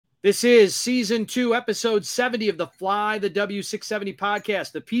This is Season 2, Episode 70 of the Fly the W670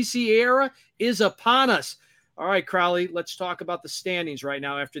 podcast. The PC era is upon us. All right, Crowley, let's talk about the standings right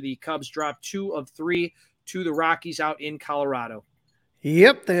now after the Cubs dropped 2 of 3 to the Rockies out in Colorado.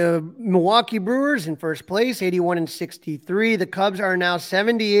 Yep, the Milwaukee Brewers in first place, 81-63. The Cubs are now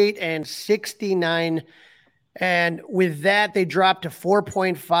 78-69. And with that, they dropped to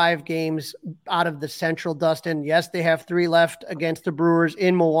 4.5 games out of the Central, Dustin. Yes, they have 3 left against the Brewers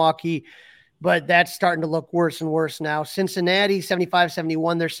in Milwaukee, but that's starting to look worse and worse now. Cincinnati,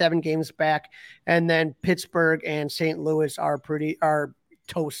 75-71, they're 7 games back. And then Pittsburgh and St. Louis are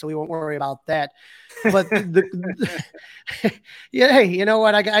toast, so we won't worry about that. But yeah, hey, you know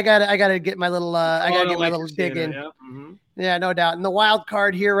what? I gotta get my little dig in. Yeah. Mm-hmm. Yeah, no doubt. And the wild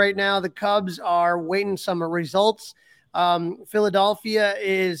card here right now, the Cubs are waiting some results. Philadelphia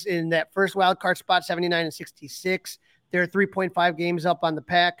is in that first wild card spot, 79-66. They're 3.5 games up on the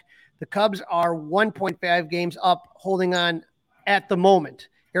pack. The Cubs are 1.5 games up, holding on at the moment.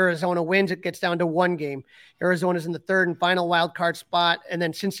 Arizona wins, it gets down to 1 game. Arizona's in the third and final wild card spot. And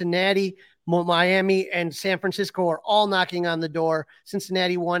then Cincinnati, Miami, and San Francisco are all knocking on the door.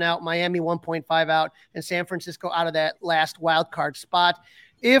 Cincinnati 1 out, Miami 1.5 out, and San Francisco out of that last wild card spot.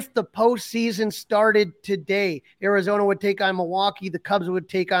 If the postseason started today, Arizona would take on Milwaukee, the Cubs would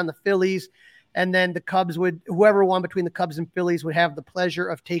take on the Phillies, and then the Cubs would, whoever won between the Cubs and Phillies would have the pleasure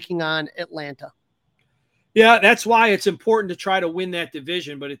of taking on Atlanta. Yeah, that's why it's important to try to win that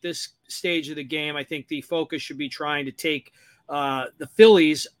division. But at this stage of the game, I think the focus should be trying to take the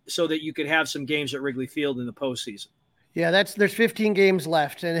Phillies so that you could have some games at Wrigley Field in the postseason. Yeah, there's 15 games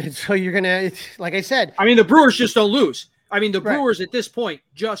left. And so you're going to, like I said. I mean, the Brewers just don't lose. I mean, the Brewers at this point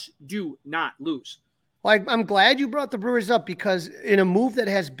just do not lose. Well, I'm glad you brought the Brewers up because in a move that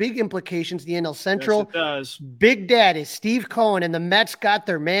has big implications, the NL Central, yes, it does. Big Daddy Steve Cohen and the Mets got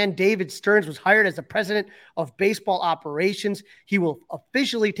their man. David Stearns was hired as the president of baseball operations. He will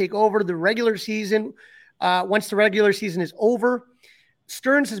officially take over the regular season. Once the regular season is over,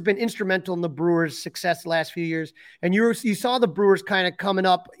 Stearns has been instrumental in the Brewers' success the last few years. And you saw the Brewers kind of coming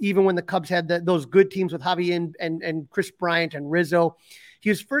up even when the Cubs had those good teams with Javi and Chris Bryant and Rizzo. He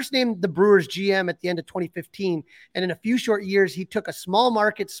was first named the Brewers GM at the end of 2015, and in a few short years, he took a small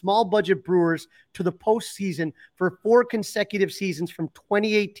market, small budget Brewers to the postseason for 4 consecutive seasons from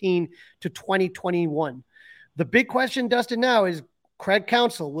 2018 to 2021. The big question, Dustin, now is Craig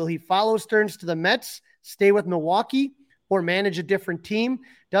Counsell. Will he follow Stearns to the Mets, stay with Milwaukee, or manage a different team?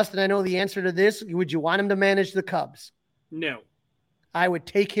 Dustin, I know the answer to this. Would you want him to manage the Cubs? No. I would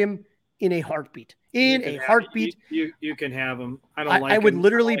take him in a heartbeat. You can have him. I would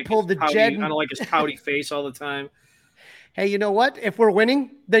literally pull the jet. I don't like his pouty face all the time. Hey, you know what? If we're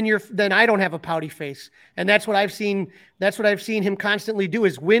winning, then I don't have a pouty face, and that's what I've seen. That's what I've seen him constantly do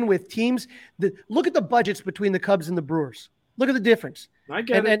is win with teams. Look at the budgets between the Cubs and the Brewers. Look at the difference. I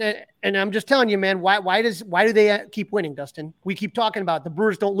get it. And I'm just telling you, man. Why do they keep winning, Dustin? We keep talking about the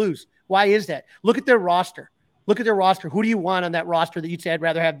Brewers don't lose. Why is that? Look at their roster. Who do you want on that roster that you'd say I'd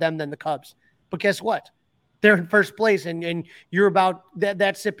rather have them than the Cubs? But guess what? They're in first place, and you're about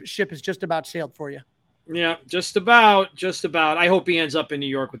that ship is just about sailed for you. Yeah, just about. I hope he ends up in New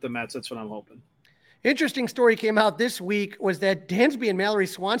York with the Mets. That's what I'm hoping. Interesting story came out this week was that Dansby and Mallory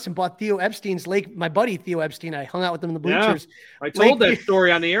Swanson bought Theo Epstein's my buddy Theo Epstein. I hung out with him in the bleachers. Yeah, I told that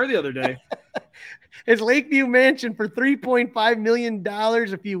story on the air the other day. His Lakeview mansion for $3.5 million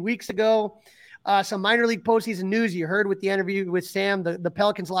a few weeks ago. Some minor league postseason news you heard with the interview with Sam. The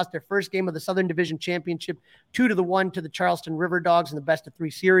Pelicans lost their first game of the Southern Division Championship 2-1 to the Charleston River Dogs in the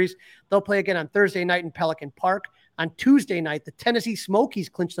best-of-3 series. They'll play again on Thursday night in Pelican Park. On Tuesday night, the Tennessee Smokies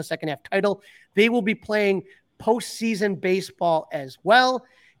clinched the second-half title. They will be playing postseason baseball as well.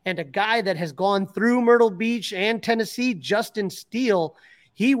 And a guy that has gone through Myrtle Beach and Tennessee, Justin Steele,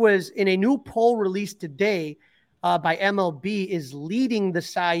 he was in a new poll released today by MLB, is leading the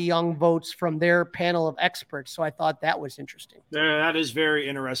Cy Young votes from their panel of experts. So I thought that was interesting. Yeah, that is very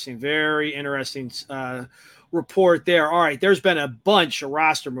interesting. Very interesting report there. All right, there's been a bunch of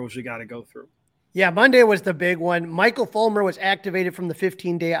roster moves we got to go through. Yeah, Monday was the big one. Michael Fulmer was activated from the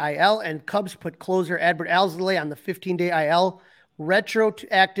 15-day IL, and Cubs put closer Adbert Alzolay on the 15-day IL,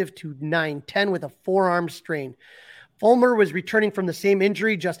 retroactive to 9/10 with a forearm strain. Fulmer was returning from the same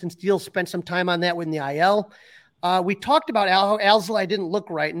injury. Justin Steele spent some time on that in the IL. We talked about how Alzolay didn't look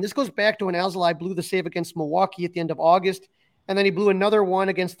right, and this goes back to when Alzolay blew the save against Milwaukee at the end of August, and then he blew another one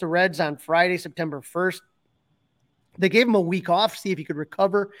against the Reds on Friday, September 1st. They gave him a week off, see if he could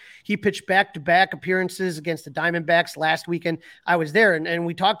recover. He pitched back-to-back appearances against the Diamondbacks last weekend. I was there, and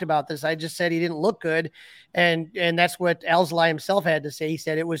we talked about this. I just said he didn't look good, and that's what Alzolay himself had to say. He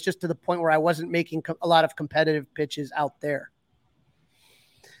said it was just to the point where I wasn't making a lot of competitive pitches out there.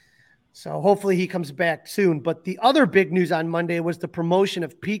 So hopefully he comes back soon. But the other big news on Monday was the promotion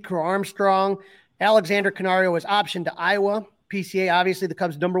of Pete Crow-Armstrong. Alexander Canario was optioned to Iowa. PCA, obviously the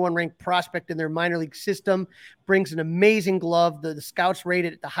Cubs' #1 ranked prospect in their minor league system, brings an amazing glove. The scouts rate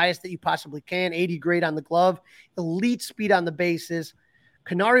it at the highest that you possibly can, 80 grade on the glove, elite speed on the bases.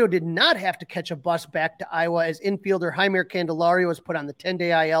 Canario did not have to catch a bus back to Iowa as infielder Jaime Candelario was put on the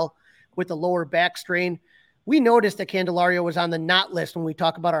 10-day IL with a lower back strain. We noticed that Candelario was on the not list when we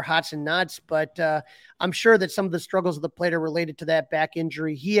talk about our hots and nots, but I'm sure that some of the struggles of the plate are related to that back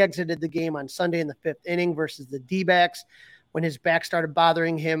injury. He exited the game on Sunday in the 5th inning versus the Dbacks when his back started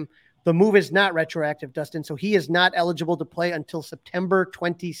bothering him. The move is not retroactive, Dustin, so he is not eligible to play until September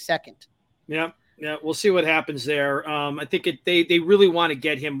 22nd. Yeah, we'll see what happens there. I think they really want to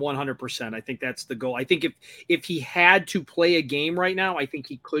get him 100%. I think that's the goal. I think if he had to play a game right now, I think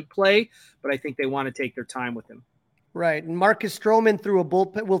he could play, but I think they want to take their time with him. Right, and Marcus Stroman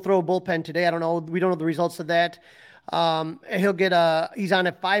will throw a bullpen today. I don't know. We don't know the results of that. He's on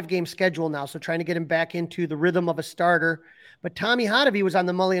a 5-game schedule now, so trying to get him back into the rhythm of a starter. But Tommy Hotovy was on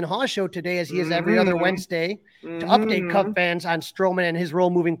the Mully and Haw show today, as he is every other Wednesday, to update Cub fans on Stroman and his role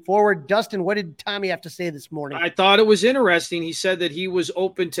moving forward. Dustin, what did Tommy have to say this morning? I thought it was interesting. He said that he was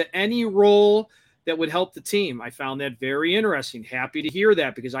open to any role that would help the team. I found that very interesting. Happy to hear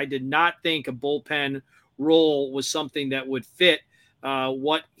that, because I did not think a bullpen role was something that would fit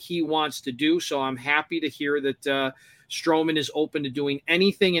what he wants to do. So I'm happy to hear that Stroman is open to doing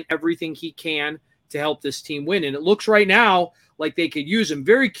anything and everything he can to help this team win. And it looks right now like they could use him.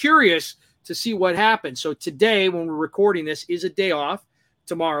 Very curious to see what happens. So today, when we're recording this, is a day off.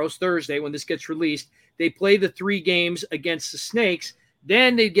 Tomorrow's Thursday when this gets released. They play the 3 games against the Snakes.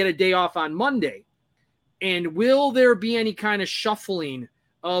 Then they get a day off on Monday. And will there be any kind of shuffling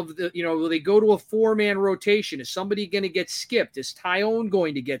of will they go to a 4-man rotation? Is somebody going to get skipped? Is Tyone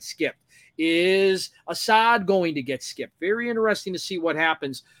going to get skipped? Is Assad going to get skipped? Very interesting to see what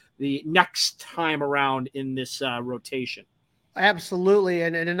happens the next time around in this rotation. Absolutely.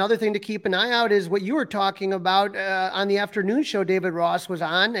 And another thing to keep an eye out is what you were talking about on the afternoon show. David Ross was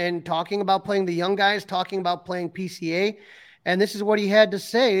on and talking about playing the young guys, talking about playing PCA. And this is what he had to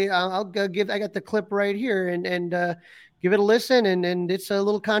say. I got the clip right here and give it a listen. And it's a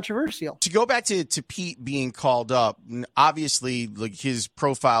little controversial. To go back to Pete being called up, obviously, like, his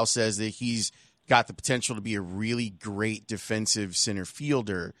profile says that he's got the potential to be a really great defensive center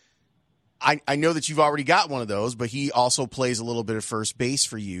fielder. I know that you've already got one of those, but he also plays a little bit of first base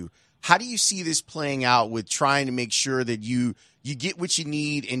for you. How do you see this playing out with trying to make sure that you get what you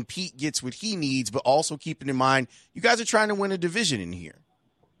need and Pete gets what he needs, but also keeping in mind you guys are trying to win a division in here?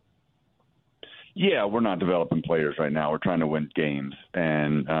 Yeah, we're not developing players right now. We're trying to win games,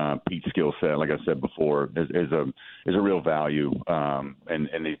 and Pete's skill set, like I said before, is a real value. And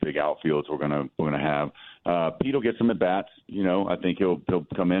these big outfields we're gonna have. Pete will get some at bats. I think he'll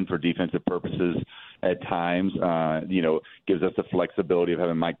come in for defensive purposes at times. Gives us the flexibility of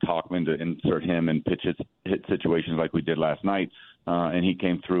having Mike Talkman to insert him and hit situations like we did last night, and he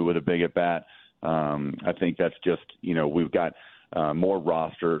came through with a big at bat. I think that's just we've got more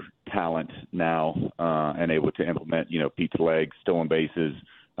roster talent now and able to implement, Pete's legs, stolen bases.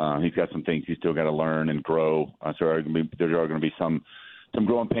 He's got some things he's still got to learn and grow. So there are going to be some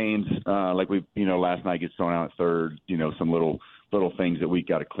growing pains, like we, last night gets thrown out at third, some little things that we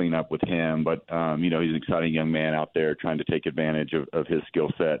got to clean up with him. But, he's an exciting young man out there trying to take advantage of his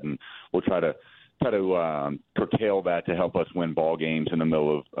skill set. And we'll try to curtail that to help us win ball games in the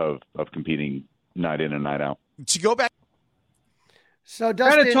middle of competing night in and night out. To go back. So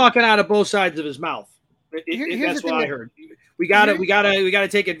Dustin, kind of talking out of both sides of his mouth. That's what I heard. We got to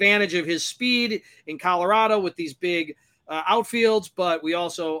take advantage of his speed in Colorado with these big outfields, but we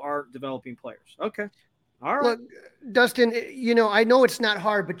also are developing players. Okay. All right. Look, Dustin, I know it's not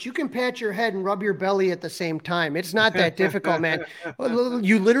hard, but you can pat your head and rub your belly at the same time. It's not that difficult, man.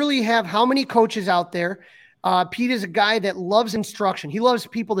 You literally have how many coaches out there? Pete is a guy that loves instruction. He loves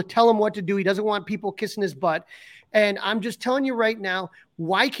people to tell him what to do. He doesn't want people kissing his butt. And I'm just telling you right now,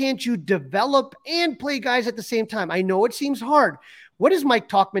 why can't you develop and play guys at the same time? I know it seems hard. What is Mike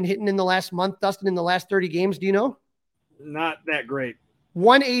Talkman hitting in the last month, Dustin, in the last 30 games? Do you know? Not that great.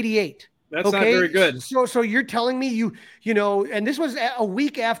 188. That's okay? Not very good. So you're telling me and this was a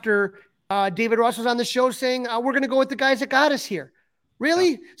week after David Ross was on the show saying, we're going to go with the guys that got us here.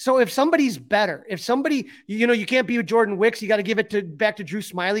 Really? So if somebody's better, if somebody, you can't be with Jordan Wicks, you got to give it back to Drew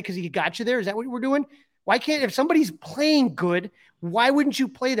Smiley because he got you there. Is that what we're doing? Why can't, if somebody's playing good, why wouldn't you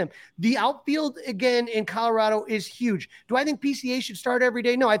play them? The outfield, again, in Colorado is huge. Do I think PCA should start every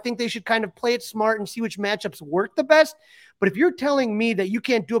day? No, I think they should kind of play it smart and see which matchups work the best. But if you're telling me that you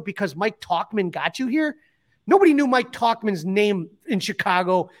can't do it because Mike Tauchman got you here, nobody knew Mike Tauchman's name in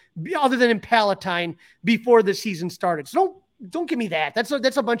Chicago other than in Palatine before the season started. So don't give me that. That's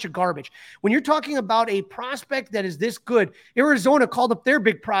a bunch of garbage. When you're talking about a prospect that is this good, Arizona called up their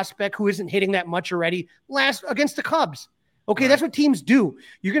big prospect who isn't hitting that much already last against the Cubs. Okay, right. That's what teams do.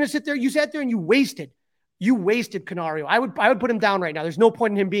 You're going to sit there. You sat there and you wasted Canario. I would put him down right now. There's no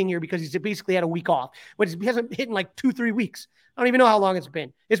point in him being here because he's basically had a week off, but he hasn't hit in like 2-3 weeks. I don't even know how long it's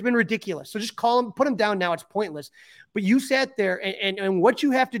been. It's been ridiculous. So just call him, put him down now. It's pointless. But you sat there and what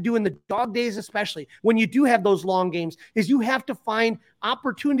you have to do in the dog days, especially when you do have those long games, is you have to find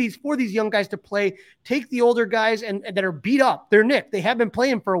opportunities for these young guys to play. Take the older guys and that are beat up. They're nicked. They have been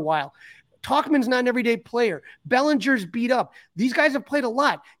playing for a while. Tauchman's not an everyday player. Bellinger's beat up. These guys have played a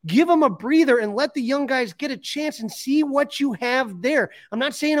lot. Give them a breather and let the young guys get a chance and see what you have there. I'm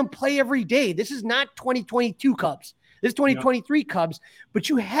not saying them play every day. This is not 2022 Cubs. This is 2023 Cubs, but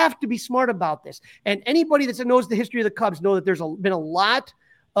you have to be smart about this. And anybody that knows the history of the Cubs know that there's been a lot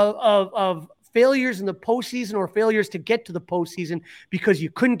of failures in the postseason or failures to get to the postseason because you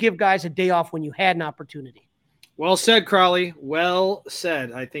couldn't give guys a day off when you had an opportunity. Well said, Crowley. Well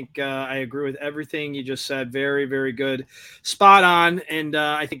said. I think I agree with everything you just said. Very, very good. Spot on. And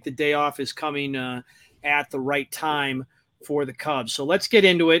I think the day off is coming at the right time for the Cubs. So let's get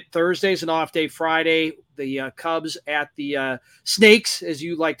into it. Thursday's an off day. Friday, the Cubs at the Snakes, as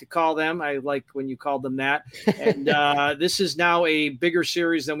you like to call them. I like when you called them that. And this is now a bigger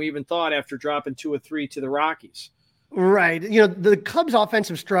series than we even thought after dropping 2 or 3 to the Rockies. Right. The Cubs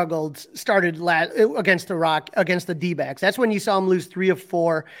offensive struggles started against the D-backs. That's when you saw them lose 3 of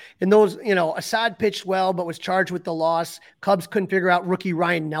 4. And those, Assad pitched well, but was charged with the loss. Cubs couldn't figure out rookie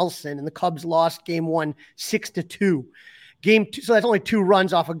Ryan Nelson, and the Cubs lost game 1, 6-2. Game 2, so that's only 2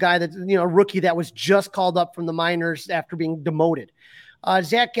 runs off a guy that's, a rookie that was just called up from the minors after being demoted.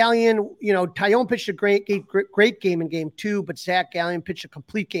 Zach Gallion, Tyone pitched a great game in game 2, but Zach Gallion pitched a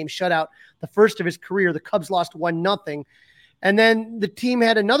complete game shutout, the first of his career. The Cubs lost 1-0. And then the team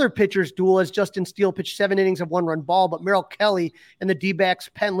had another pitcher's duel as Justin Steele pitched 7 innings of 1-run ball, but Merrill Kelly and the D-backs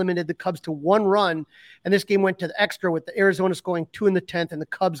pen limited the Cubs to 1 run. And this game went to the extra with the Arizona scoring 2 in the 10th and the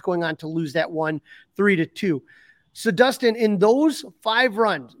Cubs going on to lose that one 3-2. So, Dustin, in those 5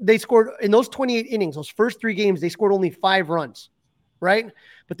 runs, they scored in those 28 innings, those first 3 games, they scored only 5 runs, right?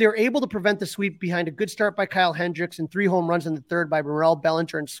 But they were able to prevent the sweep behind a good start by Kyle Hendricks and 3 home runs in the third by Morel,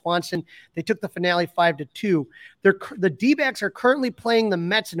 Bellinger, and Swanson. They took the finale 5-2. The D-backs are currently playing the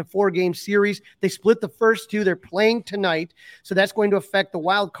Mets in a 4-game series. They split the first 2. They're playing tonight, so that's going to affect the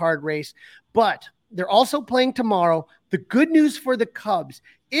wild card race. But they're also playing tomorrow. The good news for the Cubs,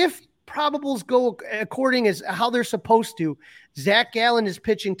 if probables go according as how they're supposed to, Zach Gallen is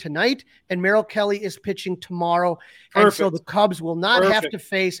pitching tonight and Merrill Kelly is pitching tomorrow. Perfect. And so the Cubs will not have to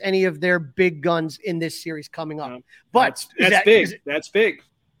face any of their big guns in this series coming up. But that's big. That's big.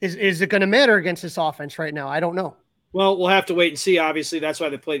 Is it going to matter against this offense right now? I don't know. Well, we'll have to wait and see. Obviously, that's why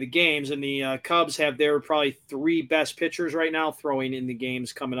they play the games. And the Cubs have their probably 3 best pitchers right now throwing in the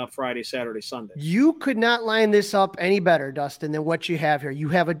games coming up Friday, Saturday, Sunday. You could not line this up any better, Dustin, than what you have here. You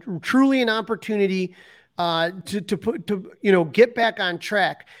have truly an opportunity to get back on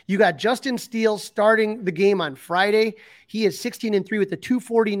track. You got Justin Steele starting the game on Friday. He is 16-3 with a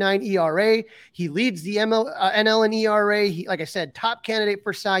 2.49 ERA. He leads the NL in ERA. He, like I said, top candidate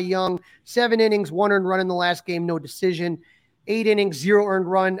for Cy Young. 7 innings, 1 earned run in the last game, no decision. 8 innings, 0 earned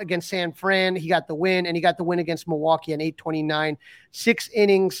run against San Fran. He got the win, and he got the win against Milwaukee on 8.29. 6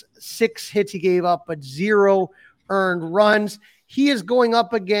 innings, 6 hits he gave up, but 0 earned runs. He is going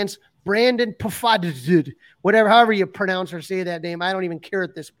up against Brandon Pafadud, however you pronounce or say that name. I don't even care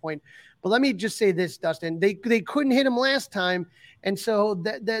at this point. But let me just say this, Dustin. They couldn't hit him last time, and so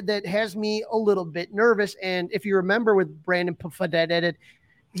that has me a little bit nervous. And if you remember with Brandon Pafadud,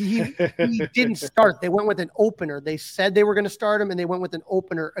 he didn't start. They went with an opener. They said they were going to start him, and they went with an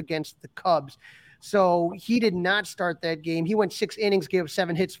opener against the Cubs. So he did not start that game. He went 6 innings, gave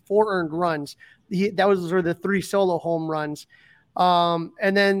 7 hits, 4 earned runs. Those were the 3 solo home runs.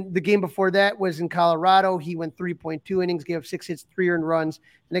 And then the game before that was in Colorado. He went 3.2 innings, gave up 6 hits, 3 earned runs.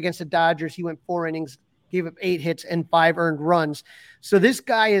 And against the Dodgers, he went 4 innings, gave up 8 hits and 5 earned runs. So this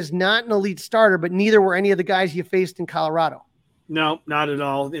guy is not an elite starter, but neither were any of the guys you faced in Colorado. No, not at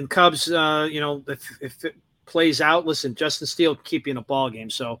all. In Cubs, if plays out, listen, Justin Steele can keep you in a ball game.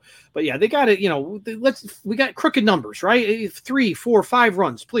 So, but yeah, they got it. We got crooked numbers, right? 3, 4, 5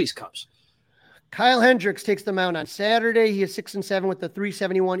 runs, please, Cubs. Kyle Hendricks takes the mound on Saturday. He is 6-7 with a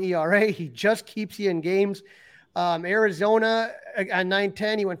 3.71 ERA. He just keeps you in games. Arizona on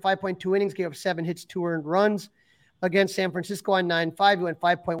 9-10, he went 5.2 innings, gave up 7 hits, 2 earned runs. Against San Francisco on 9-5, he went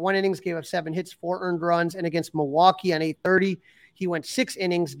 5.1 innings, gave up 7 hits, 4 earned runs. And against Milwaukee on 8-30, he went 6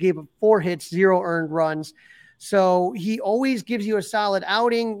 innings, gave up 4 hits, 0 earned runs. So he always gives you a solid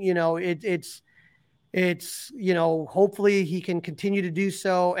outing. It's hopefully he can continue to do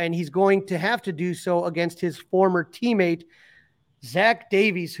so, and he's going to have to do so against his former teammate, Zach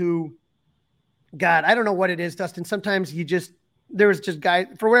Davies, who, God, I don't know what it is, Dustin. Sometimes there was just guy,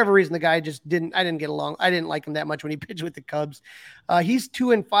 for whatever reason, the guy just I didn't get along. I didn't like him that much when he pitched with the Cubs. He's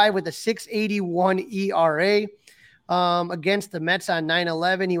 2-5 with a 6.81 ERA. Against the Mets on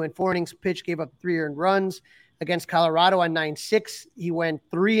 9-11, he went 4 innings pitched, gave up 3 earned runs. Against Colorado on 9-6, he went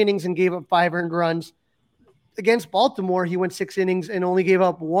 3 innings and gave up 5 earned runs. Against Baltimore, he went 6 innings and only gave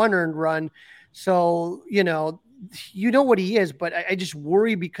up 1 earned run. So, you know what he is, but I just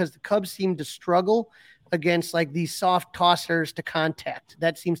worry because the Cubs seem to struggle against like these soft tossers to contact.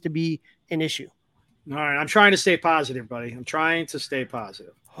 That seems to be an issue. All right. I'm trying to stay positive, buddy. I'm trying to stay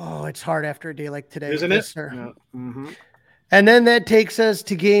positive. Oh, it's hard after a day like today. Isn't it? Sir. Yeah. Mm-hmm. And then that takes us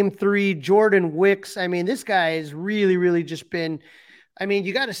to game 3, Jordan Wicks. I mean, this guy has really, really just been,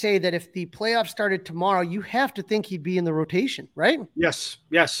 you got to say that if the playoffs started tomorrow, you have to think he'd be in the rotation, right? Yes.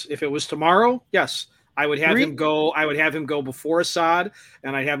 If it was tomorrow, yes. I would have him go. I would have him go before Assad,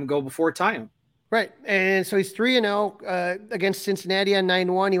 and I'd have him go before Tyon. Right. And so he's 3-0 against Cincinnati on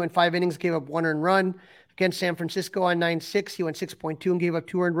 9-1. He went 5 innings, gave up 1 earned run. Against San Francisco on 9-6, he went 6.2 and gave up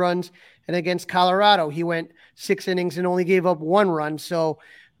 2 earned runs. And against Colorado, he went 6 innings and only gave up 1 run. So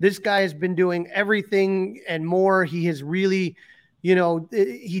this guy has been doing everything and more. He has really,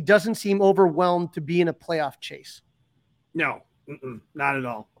 he doesn't seem overwhelmed to be in a playoff chase. No. Not at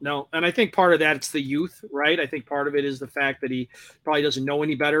all. No. And I think part of that, it's the youth, right? I think part of it is the fact that he probably doesn't know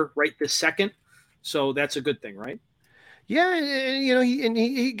any better right this second. So that's a good thing, right? Yeah.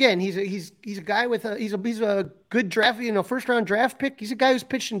 He's a guy with he's a good draft, first round draft pick. He's a guy who's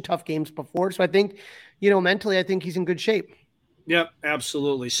pitched in tough games before. So I think, mentally, I think he's in good shape. Yep,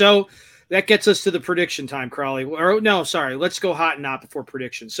 absolutely. So that gets us to the prediction time, Crowley. Or no, sorry. Let's go hot and not before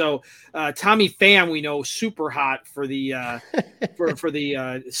prediction. So Tommy Pham, we know, super hot for the for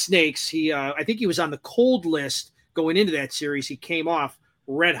the Snakes. I think he was on the cold list going into that series. He came off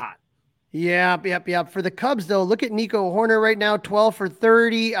red hot. Yep. For the Cubs, though, look at Nico Horner right now, 12 for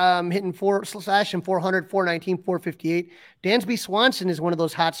 30, hitting 4/400, 419, 458. Dansby Swanson is one of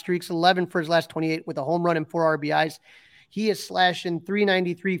those hot streaks, 11 for his last 28 with a home run and 4 RBIs. He is slashing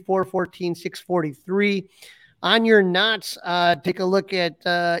 393, 414, 643. On your knots, take a look at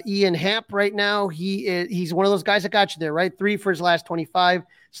Ian Happ right now. He's one of those guys that got you there, right? 3 for his last 25,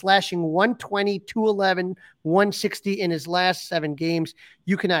 slashing 120, 211, 160 in his last 7 games.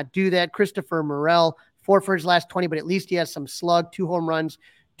 You cannot do that. Christopher Morel, 4 for his last 20, but at least he has some slug, 2 home runs,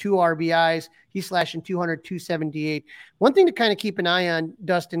 2 RBIs. He's slashing 200, 278. One thing to kind of keep an eye on,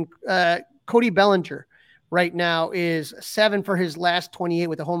 Dustin, Cody Bellinger right now is 7 for his last 28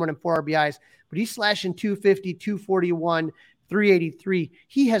 with a home run and 4 RBIs, but he's slashing 250, 241, 383.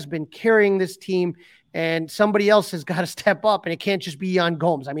 He has been carrying this team, and somebody else has got to step up, and it can't just be Jan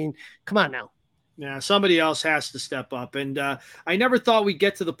Gomes. I mean, come on now. Yeah, somebody else has to step up. And I never thought we'd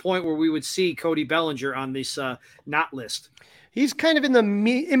get to the point where we would see Cody Bellinger on this not list. He's kind of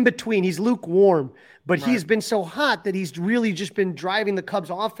in between. He's lukewarm, but right. He's been so hot that he's really just been driving the Cubs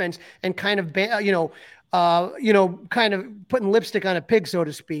offense and kind of, kind of putting lipstick on a pig, so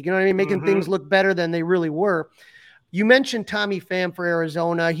to speak. You know what I mean? Making things look better than they really were. You mentioned Tommy Pham for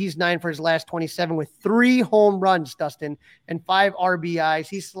Arizona. He's 9 for his last 27 with 3 home runs, Dustin, and 5 RBIs.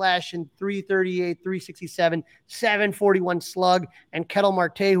 He's slashing 338, 367, 741 slug. And Ketel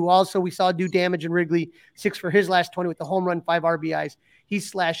Marte, who also we saw do damage in Wrigley, 6 for his last 20 with the home run, 5 RBIs. He's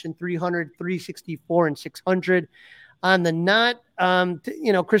slashing 300, 364, and 600. On the knot,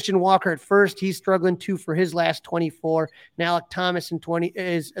 Christian Walker at first, he's struggling 2 for his last 24. And Alec Thomas in 20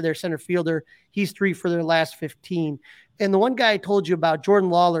 is their center fielder. He's 3 for their last 15. And the one guy I told you about, Jordan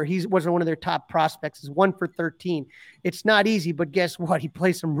Lawler, he was one of their top prospects, is 1 for 13. It's not easy, but guess what? He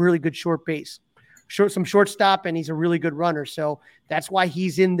plays some really good short base, some shortstop, and he's a really good runner. So that's why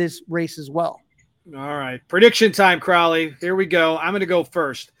he's in this race as well. All right. Prediction time, Crowley. Here we go. I'm going to go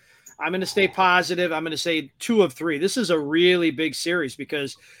first. I'm going to stay positive. I'm going to say 2 of 3. This is a really big series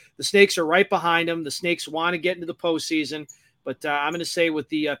because the Snakes are right behind them. The Snakes want to get into the postseason. But I'm going to say with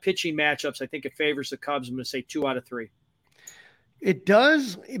the pitching matchups, I think it favors the Cubs. I'm going to say 2 out of 3. It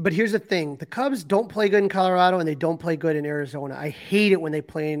does, but here's the thing. The Cubs don't play good in Colorado, and they don't play good in Arizona. I hate it when they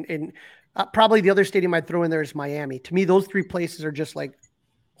play in probably the other stadium I'd throw in there is Miami. To me, those three places are just like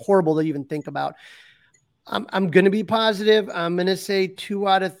horrible to even think about. I'm going to be positive. I'm going to say 2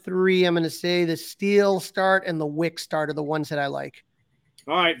 out of 3. I'm going to say the Steel start and the Wick start are the ones that I like.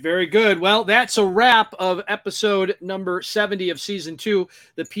 All right, very good. Well, that's a wrap of episode number 70 of season 2.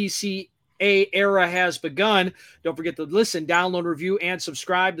 The PCA era has begun. Don't forget to listen, download, review, and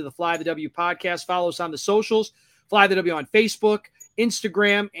subscribe to the Fly the W podcast. Follow us on the socials, Fly the W on Facebook,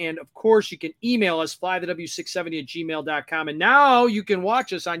 Instagram, and of course, you can email us, flythew670@gmail.com. And now you can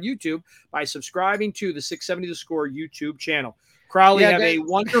watch us on YouTube by subscribing to the 670 The Score YouTube channel. Crowley, have a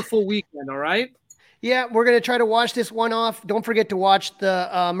wonderful weekend, all right? Yeah, we're going to try to wash this one off. Don't forget to watch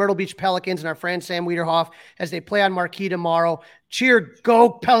the Myrtle Beach Pelicans and our friend Sam Wiederhoff as they play on Marquee tomorrow. Cheer, go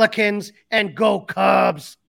Pelicans, and go Cubs.